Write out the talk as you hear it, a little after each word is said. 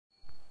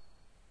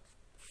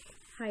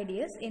Hi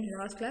dears, in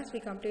last class we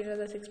completed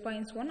the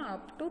 6.1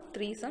 up to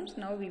 3 sums.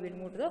 Now we will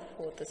move to the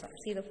fourth sum.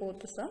 See the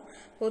fourth sum.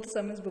 Fourth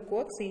sum is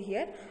bookwork. See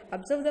here.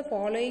 Observe the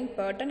following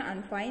pattern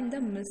and find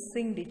the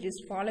missing digits.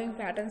 Following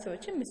patterns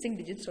which missing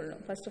digits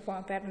சொல்லணும். First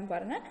pattern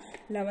பாருங்க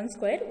 11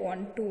 square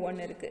 1 to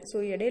 1 இருக்கு. So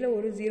இடையில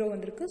ஒரு 0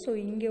 வந்திருக்கு. So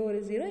இங்கே ஒரு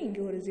 0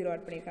 இங்கே ஒரு 0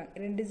 ஆட் பண்ணிருக்காங்க.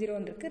 ரெண்டு 0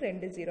 வந்திருக்கு,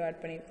 ரெண்டு 0 ஆட்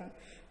பண்ணிருக்காங்க.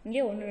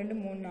 இங்கே 1 2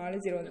 3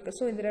 4 0 வந்திருக்கு.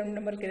 So இந்த ரெண்டு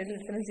நம்பருக்கு இடையில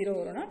எத்தனை 0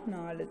 வரும்னா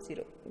 4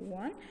 0.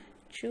 1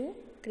 2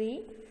 3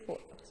 4.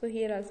 So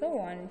here also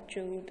 1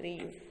 2 3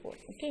 4.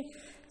 Okay.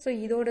 So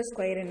இதோட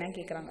ஸ்கொயர் என்ன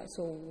கேக்குறாங்க.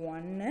 So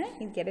 1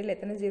 இதுக்கு இடையில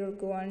எத்தனை 0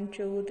 இருக்கு. 1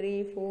 2 3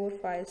 4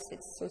 5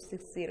 6. So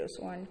 6 zeros.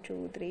 1 2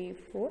 3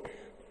 4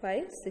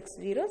 5 6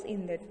 zeros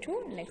in the 2.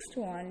 Next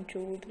 1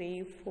 2 3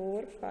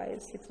 4 5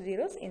 6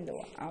 zeros in the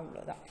 1.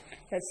 அவ்வளவுதான்.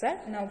 That's all.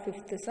 Now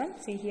fifth sum.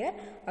 See here.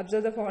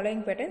 Observe the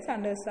following patterns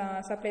and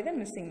supply the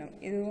missing number.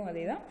 இதுவும்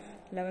அதேதான்.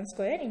 11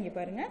 square இங்க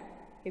பாருங்க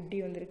எப்படி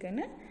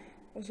வந்திருக்குன்னு.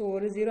 So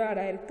ஒரு 0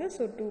 ஆட் ஆயிருக்கு.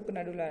 So 2 க்கு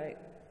நடுவுல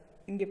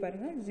இங்கே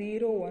பாருங்க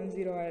 0 1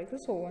 0 ஆயிருக்கு.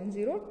 ஸோ 1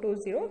 0 2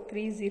 0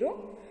 3 0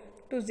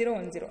 2 0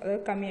 1 0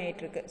 அதாவது கம்மி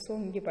ஆகிட்டு இருக்கு. ஸோ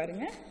இங்கே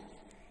பாருங்க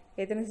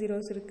எத்தனை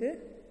ஜீரோஸ் இருக்கு.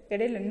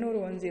 இடையில இன்னொரு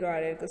 1 0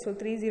 ஆயிருக்கு. ஸோ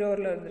 3 0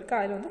 வரல இருந்திருக்கு.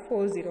 அதில் வந்து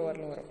 4 0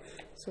 வரல வரும்.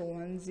 So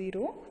 1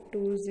 0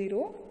 2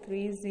 0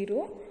 3 0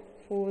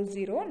 4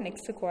 0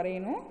 next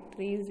குறையணும்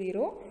 3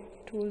 0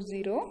 2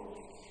 0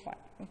 1.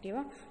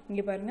 ஓகேவா.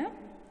 இங்கே பாருங்க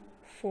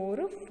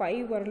 4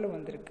 5 வரல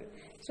வந்திருக்கு.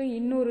 ஸோ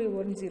இன்னொரு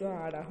 1 0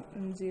 ஆட் ஆகும்.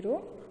 1 0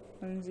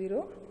 1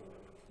 0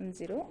 1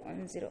 0 1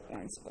 0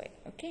 1 square.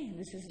 Okay,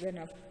 this is the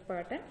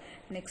pattern.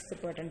 Next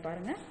pattern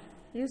பாருங்க.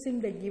 Using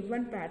the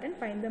given pattern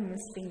find the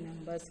missing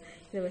numbers.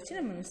 இதை வச்சு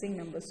நம்ம missing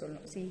numbers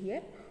சொல்லணும். See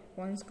here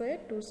 1 square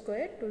 2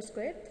 square 2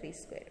 square 3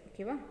 square.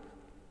 ஓகேவா.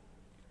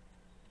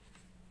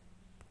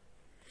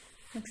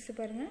 நெக்ஸ்ட்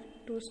பாருங்க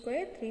 2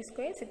 square 3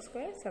 square 6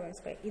 square 7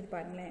 square. இது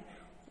பாருங்களேன்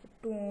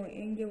 2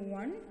 இங்கே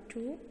 1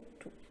 2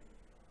 2.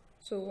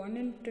 So 1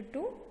 into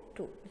 2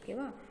 2.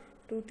 ஓகேவா.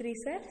 2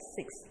 3s are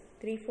 6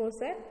 3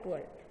 4s are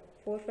 12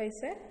 4 5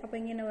 sir. அப்போ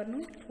இங்கே என்ன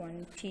வரணும்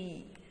 20.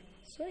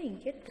 ஸோ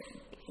இங்கே 20.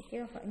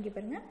 ஓகேவா. இங்கே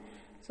பாருங்க.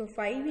 So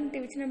 5 into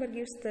which number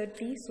gives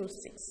 30. So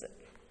 6.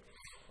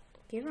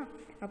 ஓகேவா.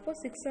 அப்போ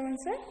 6 7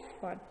 சார்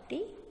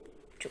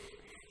 42.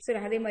 சரி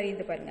அதே மாதிரி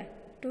இந்த பாருங்க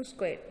 2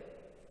 ஸ்கொயர்.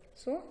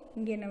 ஸோ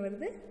இங்கே என்ன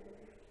வருது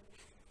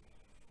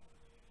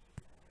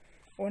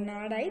 1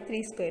 ஆட் ஆகி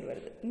 3 ஸ்கொயர்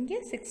வருது. இங்கே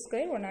 6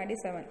 ஸ்கொயர் 1 ஆடி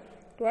 7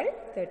 12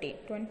 13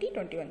 20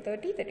 21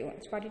 30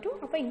 31 42.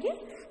 அப்போ இங்கே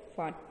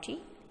 43.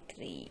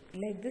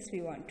 Like this we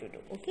want to do.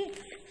 Okay.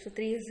 So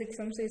 3 6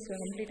 sums is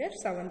completed.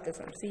 Seventh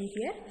sum. See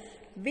here.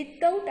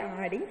 Without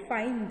adding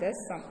find the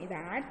sum. இதை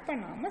ஆட்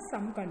பண்ணாமல்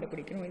சம்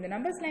கண்டுபிடிக்கணும். இந்த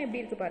நம்பர்ஸ்லாம்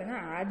எப்படி இருக்கு பாருங்க.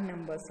 ஆட்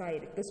நம்பர்ஸாக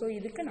இருக்கு. ஸோ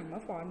இதுக்கு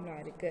நம்ம ஃபார்முலா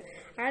இருக்கு.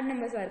 ஆட்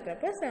நம்பர்ஸாக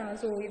இருக்கிறப்ப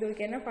ஸோ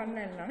இதுக்கு என்ன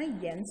ஃபார்முலா இல்லைனா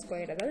n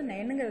ஸ்கொயர். அதாவது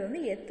 9ங்கிறது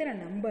வந்து எத்தனை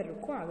நம்பர்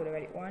இருக்கோ அதோட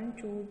value 1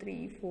 2 3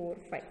 4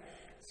 5.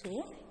 So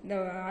the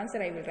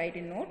answer I will write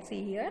in notes.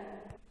 See here.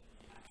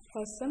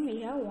 First sum we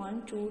have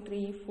 1 2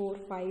 3 4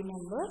 5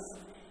 numbers.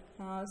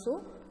 So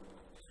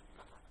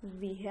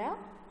we have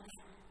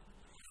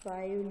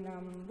 5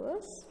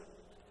 numbers.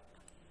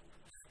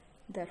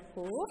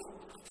 Therefore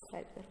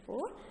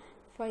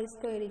 5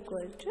 square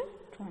equal to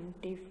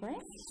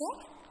 25. So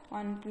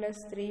 1 plus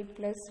 3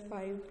 plus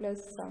 5 plus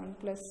 7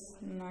 plus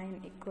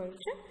 9 equal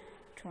to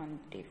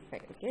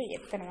 25. Okay.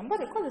 எத்தனை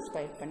number இருக்கோ அது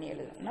square பண்ணி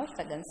எழுதலாம். Now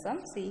second sum.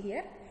 See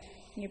here.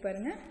 இங்கே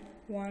பாருங்க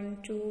 1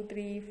 2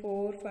 3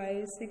 4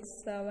 5 6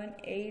 7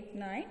 8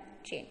 9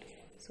 10.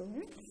 So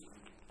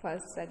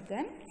first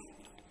second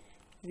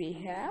we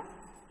have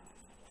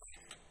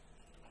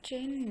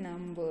 10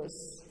 numbers.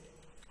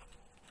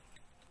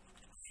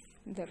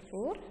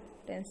 Therefore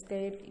 10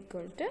 square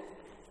equal to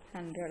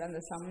 100. and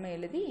the sum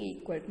எழுதி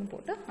equal to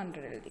போட்டு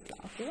 100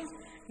 எழுதிக்கலாம். Okay.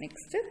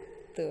 Next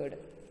third.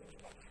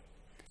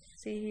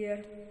 See here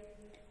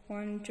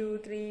 1 2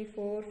 3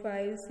 4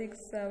 5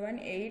 6 7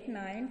 8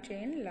 9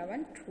 10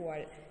 11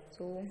 12.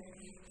 So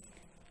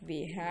we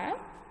have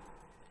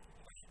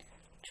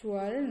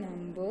 12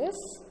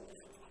 numbers.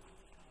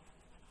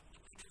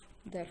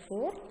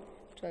 Therefore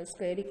 12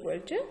 square equal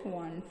to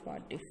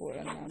 144.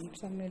 and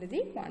sum எழுதி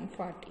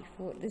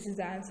 144. This is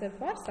the answer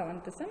for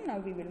 7th sum. Now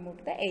we will move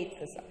to the 8th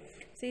sum.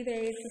 See the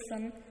 8th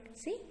sum.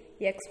 See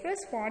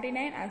express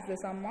 49 as the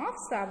sum of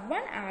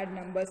 7 add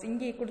numbers.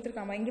 இங்கே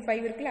கொடுத்துருக்காங்க. இங்கே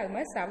 5 இருக்குல்ல அது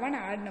மாதிரி 7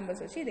 add numbers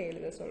வச்சு இதை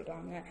எழுத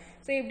சொல்கிறாங்க.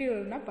 ஸோ எப்படி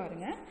எழுதுனா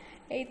பாருங்க.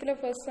 8th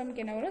ஃபர்ஸ்ட்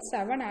சம்க்கு என்ன வரும்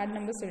 7 add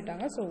numbers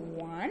சொல்லிட்டாங்க. ஸோ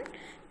 1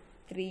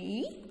 3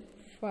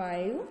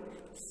 5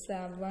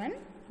 7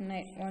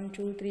 9 1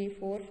 2 3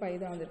 4 5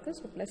 தான் வந்திருக்கு.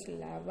 So plus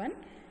 11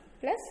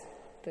 plus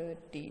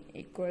 13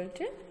 equal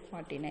to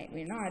 49.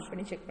 வேணும் ஆட்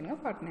பண்ணி செக் பண்ணுங்கள்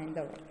 49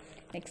 தான் வரும்.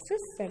 Next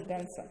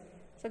second sum.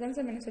 Second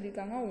sum என்ன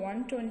சொல்லியிருக்காங்க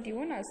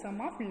 121 as sum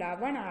of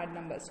 11 add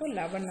numbers. So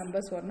 11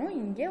 numbers வரணும்.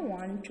 இங்கே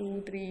 1 2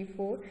 3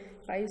 4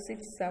 5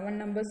 6 7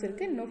 numbers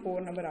இருக்குது. இன்னும்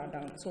 4 நம்பர் ஆட்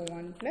ஆகும். So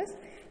 1 plus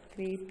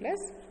 3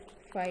 plus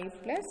 5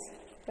 plus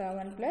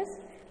 7 plus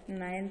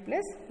 9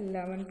 plus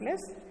 11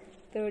 plus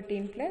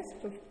 13 plus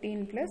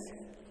 15 plus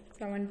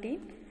 17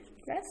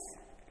 plus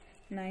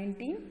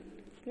 19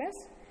 plus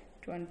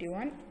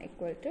 21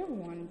 equal to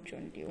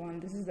 121.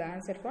 This is the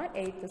answer for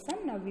 8th sum.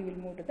 Now we will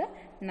move to the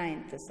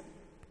 9th sum.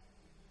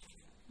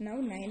 Now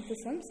 9th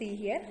sum, see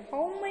here,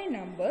 how many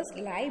numbers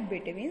lie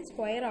between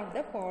square of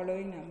the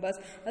following numbers.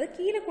 அது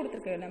கீழே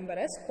கொடுத்திருக்கிற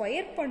நம்பரை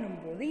square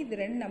பண்ணும்போது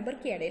இது ரெண்டு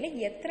நம்பருக்கு இடையில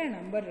எத்தனை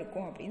நம்பர்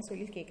இருக்கும் அப்படின்னு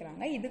சொல்லி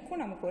கேட்குறாங்க.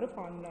 இதுக்கும் நமக்கு ஒரு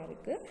ஃபார்முலா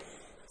இருக்கு.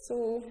 So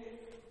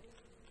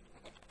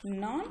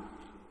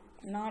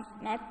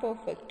not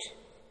perfect.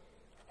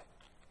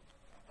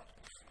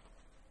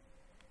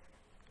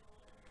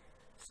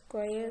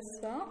 Squares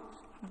of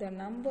the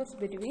numbers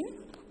between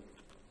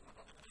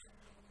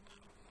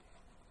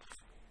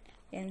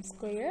n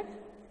square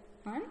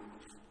and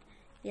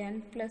n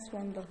plus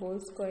 1 the whole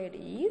square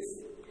is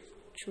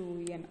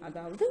 2n.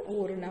 அதாவது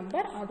ஒரு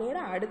நம்பர் அதோட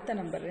அடுத்த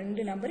நம்பர்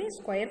ரெண்டு நம்பரையும்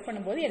ஸ்கொயர்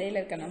பண்ணும்போது இடையில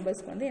இருக்க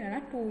நம்பர்ஸ்க்கு வந்து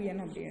என்னன்னா 2n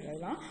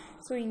அப்படின்றதுதான்.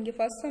 ஸோ இங்கே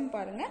ஃபர்ஸ்ட் சம்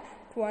பாருங்க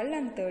 12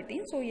 and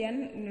 13. So n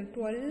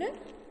 12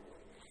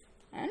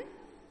 and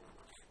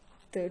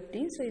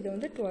 13. So இதை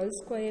வந்து 12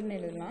 ஸ்கொயர்னு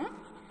எழுதலாம்.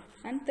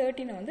 and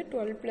 13 வந்து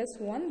 12 plus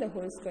 1 the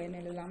whole square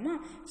எழுதலாமா.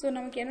 ஸோ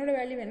நமக்கு என்னோட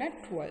வேல்யூ என்ன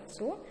 12.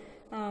 ஸோ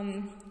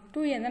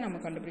 2n தான் நம்ம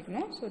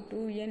கண்டுபிடிக்கணும். So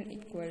 2n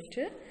equal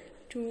to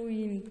 2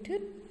 into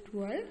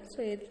 12.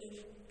 So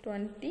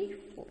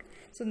 24.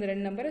 So இந்த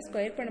ரெண்டு நம்பரை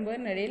ஸ்கொயர் பண்ணும்போது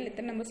நிறைய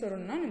எத்தனை நம்பர்ஸ்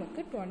வரும்னா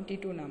நமக்கு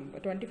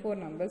 24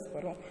 நம்பர்ஸ்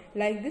வரும்.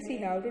 Like this you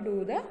have to two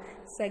the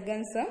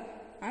second sum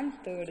and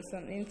third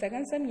sum. In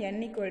second sum n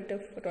equal to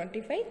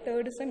 25,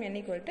 third sum n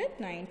equal to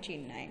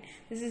 99.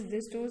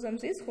 This two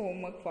sums is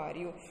homework for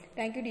you.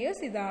 Thank you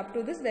dears. Up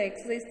to this the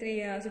exercise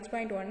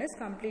 6.1 is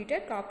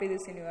completed. Copy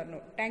this in your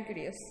note. Thank you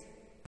dears.